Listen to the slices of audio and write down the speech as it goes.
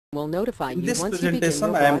will notify In you this once you begin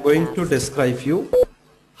presentation, your I am going to broadcast. describe you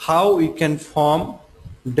how you can form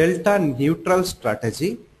delta neutral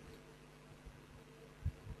strategy,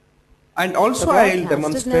 and The also I will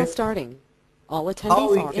broadcast is now demonstrate starting. All how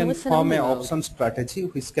attendees we are in can form listen-only an mode. option strategy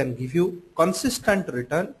which can give you consistent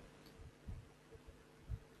return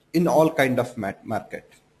in all kind of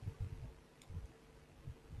market.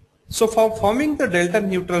 So for forming the delta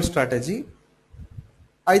neutral strategy,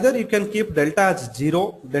 either you can keep delta as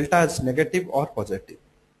 0, delta as negative or positive.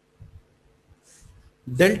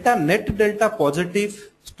 Net delta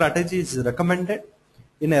positive strategy is recommended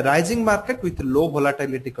in a rising market with low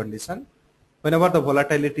volatility condition. Whenever the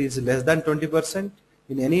volatility is less than 20%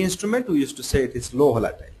 in any instrument, we used to say it is low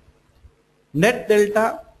volatile. Net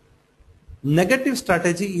delta negative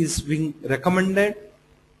strategy is being recommended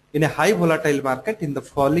in a high volatile market in the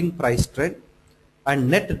falling price trend,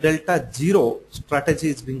 and net delta zero strategy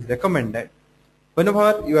is being recommended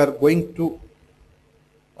whenever you are going to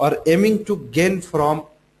or aiming to gain from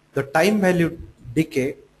the time value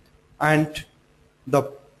decay and the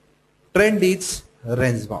trend is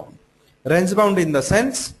range bound. Range bound in the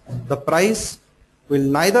sense the price will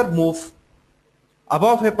neither move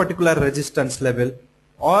above a particular resistance level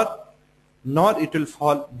or nor it will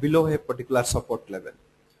fall below a particular support level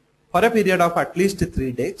for a period of at least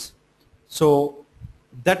 3 days. So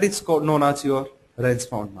that is known as your range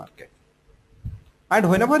bound market. And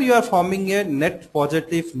whenever you are forming a net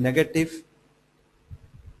positive negative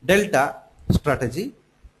delta strategy,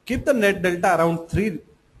 keep the net delta around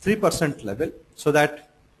 3% level, so that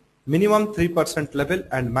minimum 3% level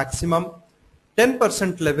and maximum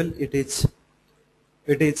 10% level it is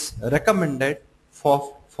recommended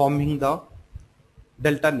for forming the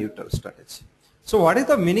delta neutral strategy. So what is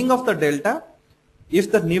the meaning of the delta? If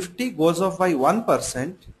the Nifty goes up by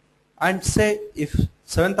 1%, and say if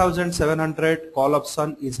 7,700 call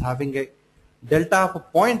option is having a delta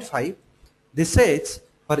of 0.5, this says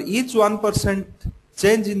for each 1%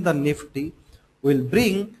 change in the Nifty will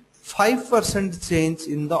bring 5% change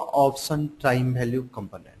in the option time value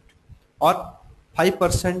component, or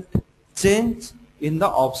 5% change in the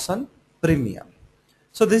option premium.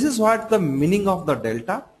 So this is what the meaning of the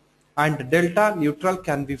delta, and delta neutral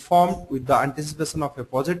can be formed with the anticipation of a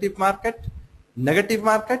positive market, negative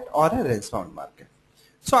market, or a range bound market.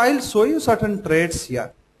 So I'll show you certain trades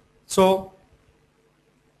here.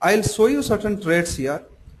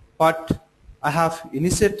 What I have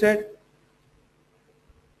initiated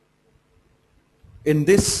in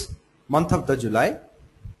this month of the July.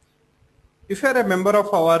 If you are a member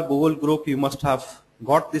of our Google group, you must have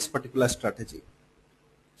got this particular strategy.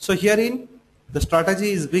 So herein the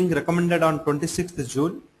strategy is being recommended on 26th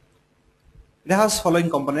June. It has following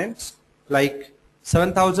components like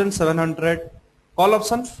 7,700 call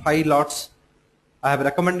option 5 lots. I have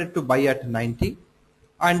recommended to buy at 90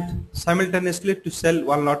 and simultaneously to sell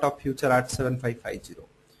 1 lot of future at 7550.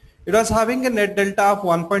 It was having a net delta of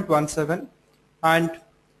 1.17 and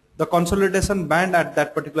the consolidation band at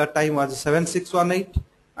that particular time was 7618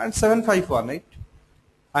 and 7518,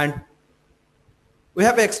 and we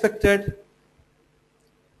have expected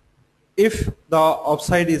if the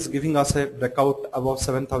upside is giving us a breakout above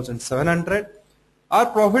 7,700, our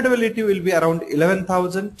profitability will be around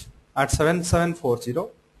 11,000 at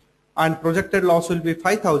 7740 and projected loss will be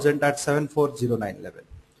 5,000 at 7409 level.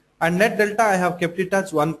 And net delta I have kept it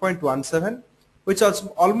as 1.17, which is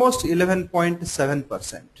almost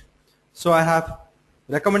 11.7%. So I have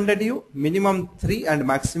recommended you minimum 3 and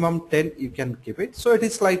maximum 10 you can keep it. So it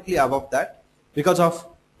is slightly above that because of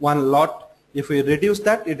one lot. If we reduce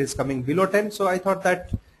that, it is coming below 10. So I thought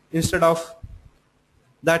that instead of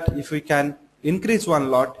that, if we can increase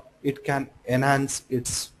one lot, it can enhance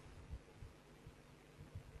its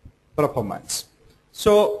performance.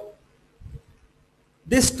 So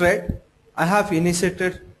this trade I have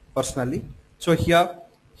initiated personally. So here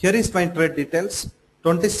is my trade details.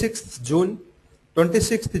 26th June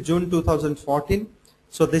 2014.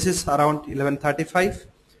 So this is around 11:35.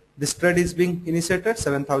 This trade is being initiated,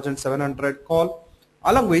 7,700 call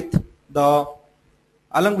along with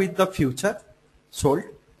the future sold,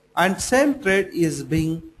 and same trade is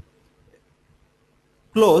being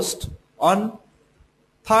closed on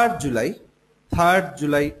 3rd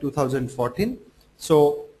July 2014.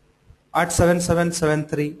 So at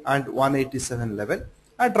 7773 and 187 level,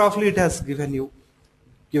 and roughly it has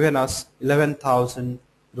given us 11,000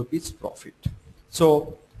 rupees profit.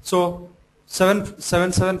 So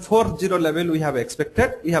 7740 level we have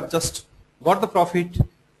expected, we have just got the profit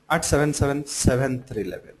at 7773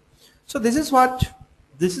 level. So this is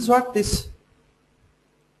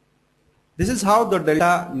how the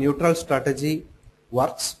delta neutral strategy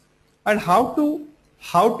works. And how to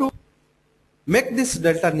make this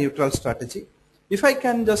delta neutral strategy. If I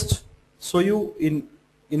can just show you in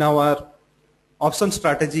our option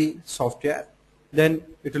strategy software, then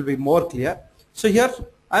it will be more clear. So here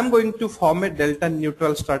I'm going to form a delta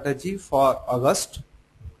neutral strategy for August.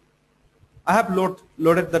 I have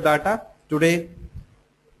loaded the data. Today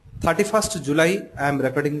 31st July I am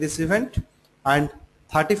recording this event, and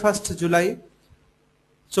 31st July,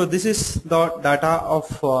 so this is the data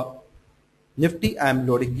of Nifty I am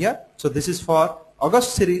loading here. So this is for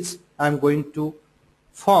August series. I am going to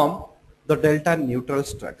form the delta neutral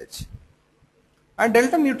strategy. And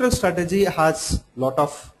delta neutral strategy has lot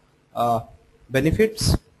of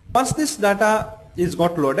benefits. Once this data is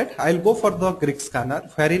got loaded, I'll go for the Greek scanner,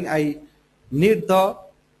 wherein I need the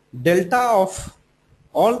delta of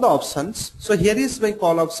all the options. So here is my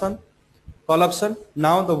call option.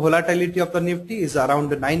 Now the volatility of the Nifty is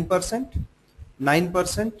around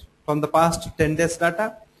 9% from the past 10 days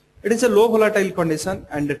data. It is a low volatile condition,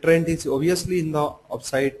 and the trend is obviously in the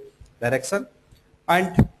upside direction.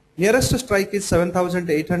 And nearest strike is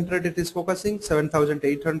 7,800. It is focusing.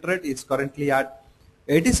 7,800 is currently at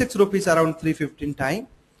 86 rupees, around 315 time,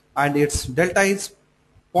 and its delta is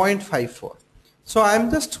 0.54. So I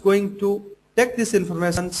am just going to take this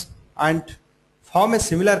information and form a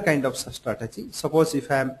similar kind of strategy. Suppose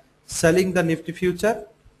if I am selling the Nifty future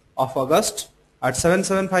of August at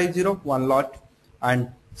 7750 one lot,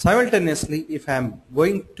 and simultaneously if I am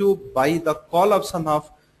going to buy the call option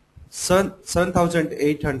of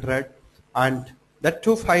 7,800, and that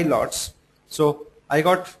too 5 lots. So I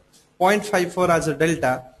got 0.54 as a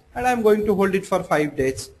delta, and I am going to hold it for 5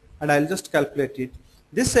 days, and I'll just calculate it.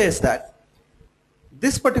 This says that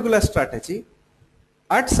this particular strategy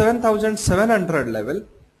at 7,700 level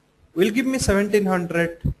will give me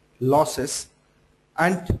 1,700 losses,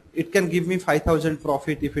 and it can give me 5,000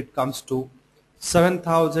 profit if it comes to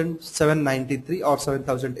 7,793 or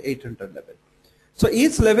 7,800 level. So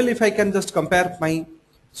each level, if I can just compare my,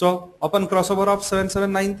 so upon crossover of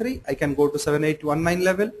 7793, I can go to 7819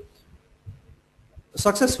 level.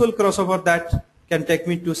 Successful crossover, that can take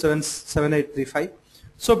me to 7835.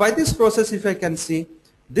 So by this process, if I can see,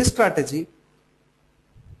 this strategy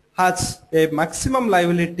has a maximum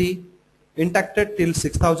liability intact till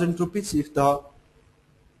 6,000 rupees if the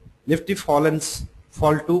Nifty fall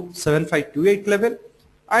to 7528 level,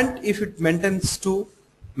 and if it maintains to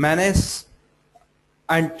manage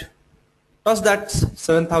and touch that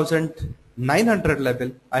 7,900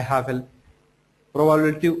 level, I have a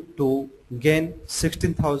probability to gain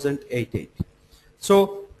 16,088.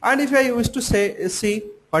 So, and if I wish to see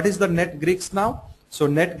what is the net Greeks now, so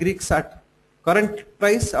net Greeks at current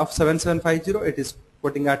price of 7750, it is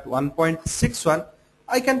putting at 1.61.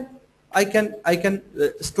 I can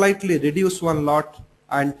slightly reduce one lot,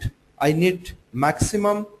 and I need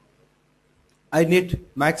maximum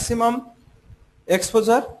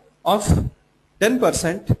exposure of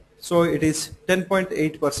 10%. So it is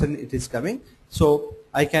 10.8% it is coming. So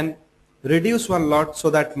I can reduce one lot so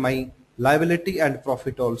that my liability and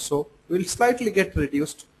profit also will slightly get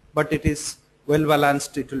reduced, but it is well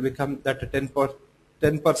balanced. It will become that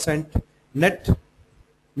 10% net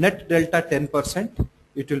delta 10%.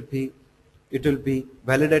 It will be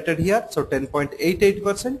validated here. So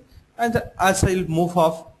 10.88%, and as I will move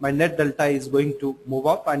off, my net delta is going to move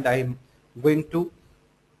up, and I am going to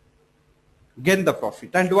gain the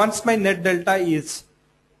profit. And once my net delta is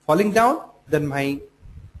falling down, then my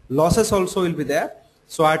losses also will be there.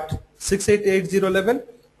 So at 6880 level,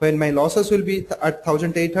 when my losses will be at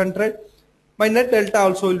 1800, my net delta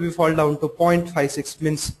also will be fall down to 0.56,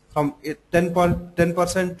 means from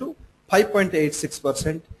 10% to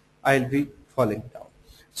 5.86% I will be falling down.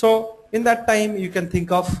 So in that time, you can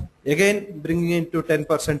think of again bringing it to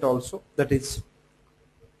 10% also. That is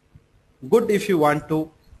good if you want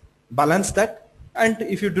to balance that, and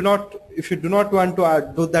if you do not want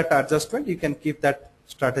to do that adjustment, you can keep that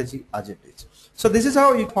strategy as it is. So this is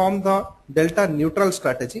how you form the delta neutral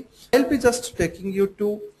strategy. I'll be just taking you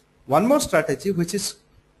to one more strategy, which is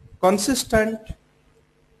consistent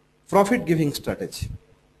profit giving strategy.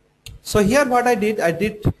 So here what I did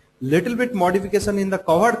little bit modification in the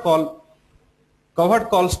covered call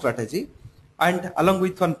strategy, and along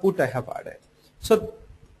with one put I have added. So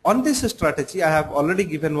on this strategy, I have already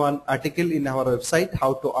given one article in our website,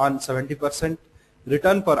 how to earn 70%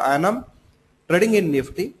 return per annum trading in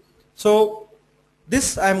Nifty. So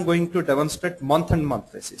this I am going to demonstrate month and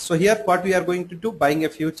month basis. So here what we are going to do, buying a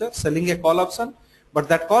future, selling a call option, but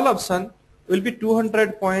that call option will be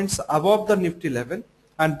 200 points above the Nifty level,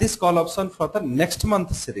 and this call option for the next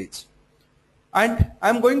month series. And I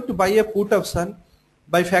am going to buy a put option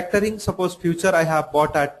By factoring, suppose future I have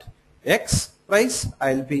bought at X price,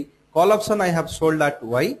 I'll be call option I have sold at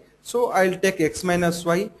Y. So I'll take X minus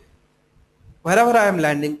Y wherever I am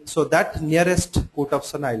landing. So that nearest put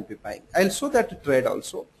option I'll be buying. I'll show that trade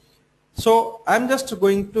also. So I'm just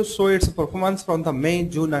going to show its performance from the May,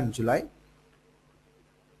 June and July.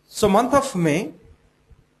 So month of May,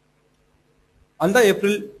 on the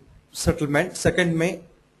April settlement, 2nd May,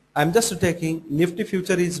 I'm just taking Nifty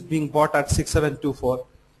future is being bought at 6724.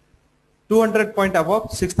 200 point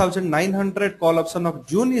above, 6900 call option of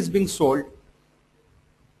June is being sold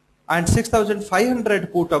and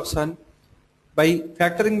 6500 put option. By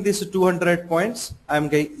factoring these 200 points, I am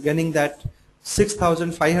gaining that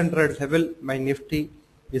 6500 level my Nifty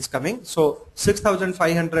is coming. So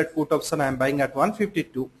 6500 put option I am buying at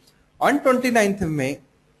 152. On 29th May,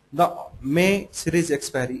 the May series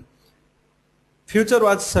expiry, future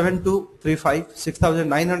was 7235,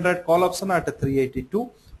 6900 call option at 382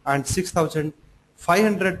 and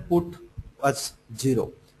 6500 put was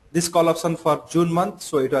 0. This call option for June month,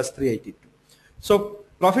 so it was 382. So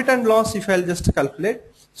profit and loss, if I'll just calculate,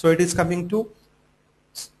 so it is coming to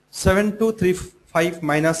 7235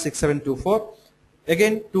 minus 6724,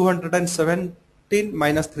 again 217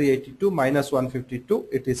 minus 382 minus 152,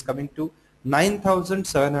 it is coming to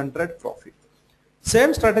 9700 profit.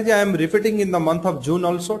 Same strategy I am repeating in the month of June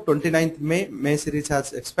also. 29th May series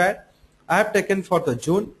has expired. I have taken for the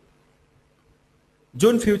June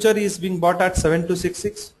future is being bought at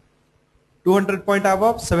 7266. 200 point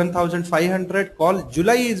above, 7500 call.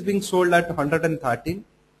 July is being sold at 113.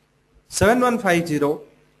 7150,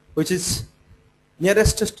 which is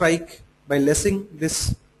nearest strike by lessing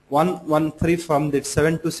this 113 from the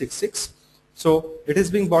 7266. So it is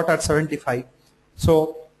being bought at 75.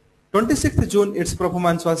 So 26th June, its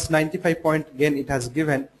performance was 95 point gain it has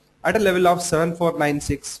given at a level of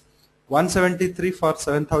 7496. 173 for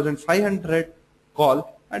 7500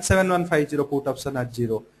 call and 7150 put option at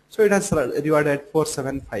 0. So it has rewarded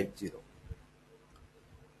 4750.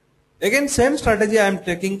 Again, same strategy I am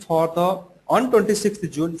taking for the on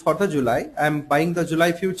 26th June for the July. I am buying the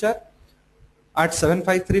July future at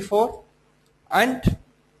 7534 and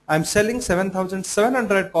I am selling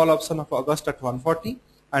 7700 call option of August at 140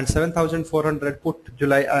 and 7400 put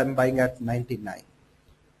July I am buying at 99.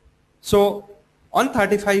 So on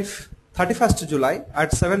 31st July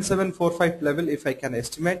at 7745 level, if I can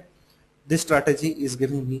estimate, this strategy is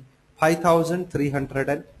giving me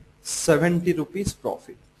 5370 rupees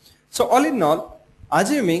profit. So all in all,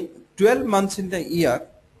 assuming 12 months in the year,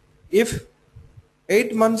 if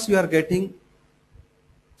 8 months you are getting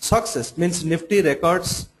success, means Nifty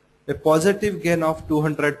records a positive gain of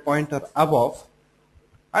 200 point or above,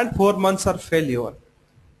 and 4 months are failure,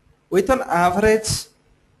 with an average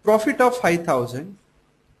profit of 5000,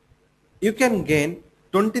 you can gain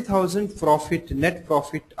 20,000 profit, net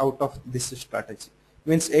profit out of this strategy.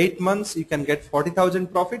 Means 8 months you can get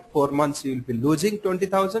 40,000 profit, 4 months you will be losing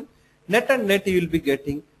 20,000, net and net you will be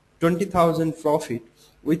getting 20,000 profit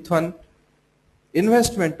with one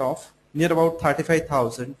investment of near about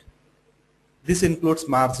 35,000. This includes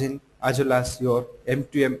margin as well as your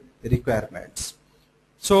M2M requirements.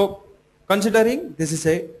 So considering this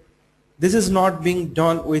is not being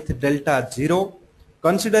done with delta 0,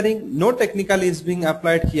 considering no technical is being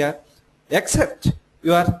applied here, except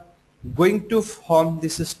you are going to form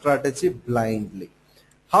this strategy blindly.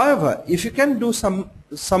 However, if you can do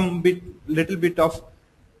little bit of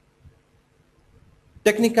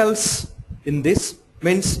technicals in this,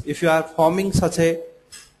 means if you are forming such a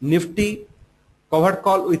Nifty covered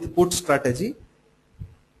call with put strategy,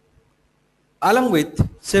 along with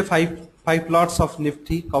say 5 lots of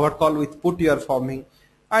Nifty covered call with put you are forming,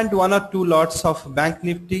 and 1 or 2 lots of Bank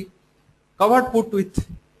Nifty covered put with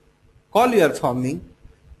call you are forming,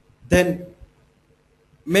 then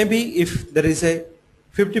maybe if there is a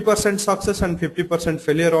 50% success and 50%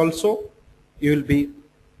 failure also, you will be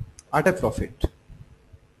at a profit.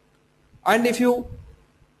 And if you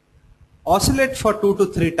oscillate for 2 to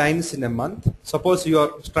 3 times in a month, suppose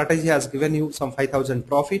your strategy has given you some 5,000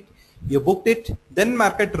 profit, you booked it, then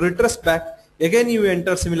market retraces back, again you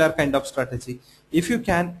enter similar kind of strategy. If you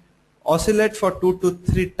can oscillate for 2 to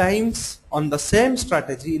 3 times on the same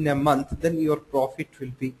strategy in a month, then your profit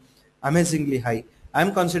will be amazingly high. I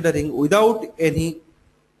am considering without any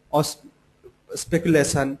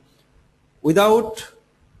speculation, without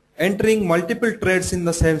entering multiple trades in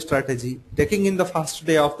the same strategy, taking in the first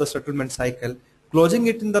day of the settlement cycle, closing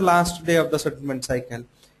it in the last day of the settlement cycle.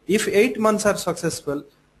 If 8 months are successful,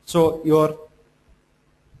 so your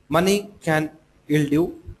money can yield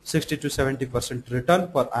you 60 to 70%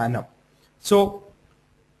 return per annum. So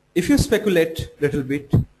If you speculate little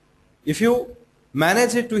bit, if you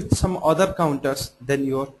manage it with some other counters, then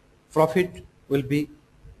your profit will be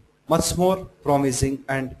much more promising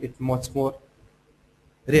and it much more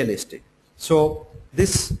realistic. So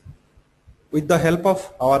this, with the help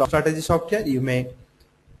of our strategy software, you may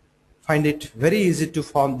find it very easy to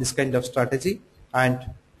form this kind of strategy,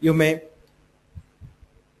 and you may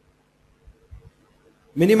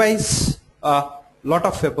minimize a lot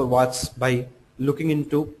of paperwork by looking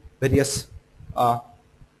into various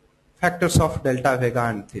factors of delta, vega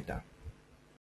and theta.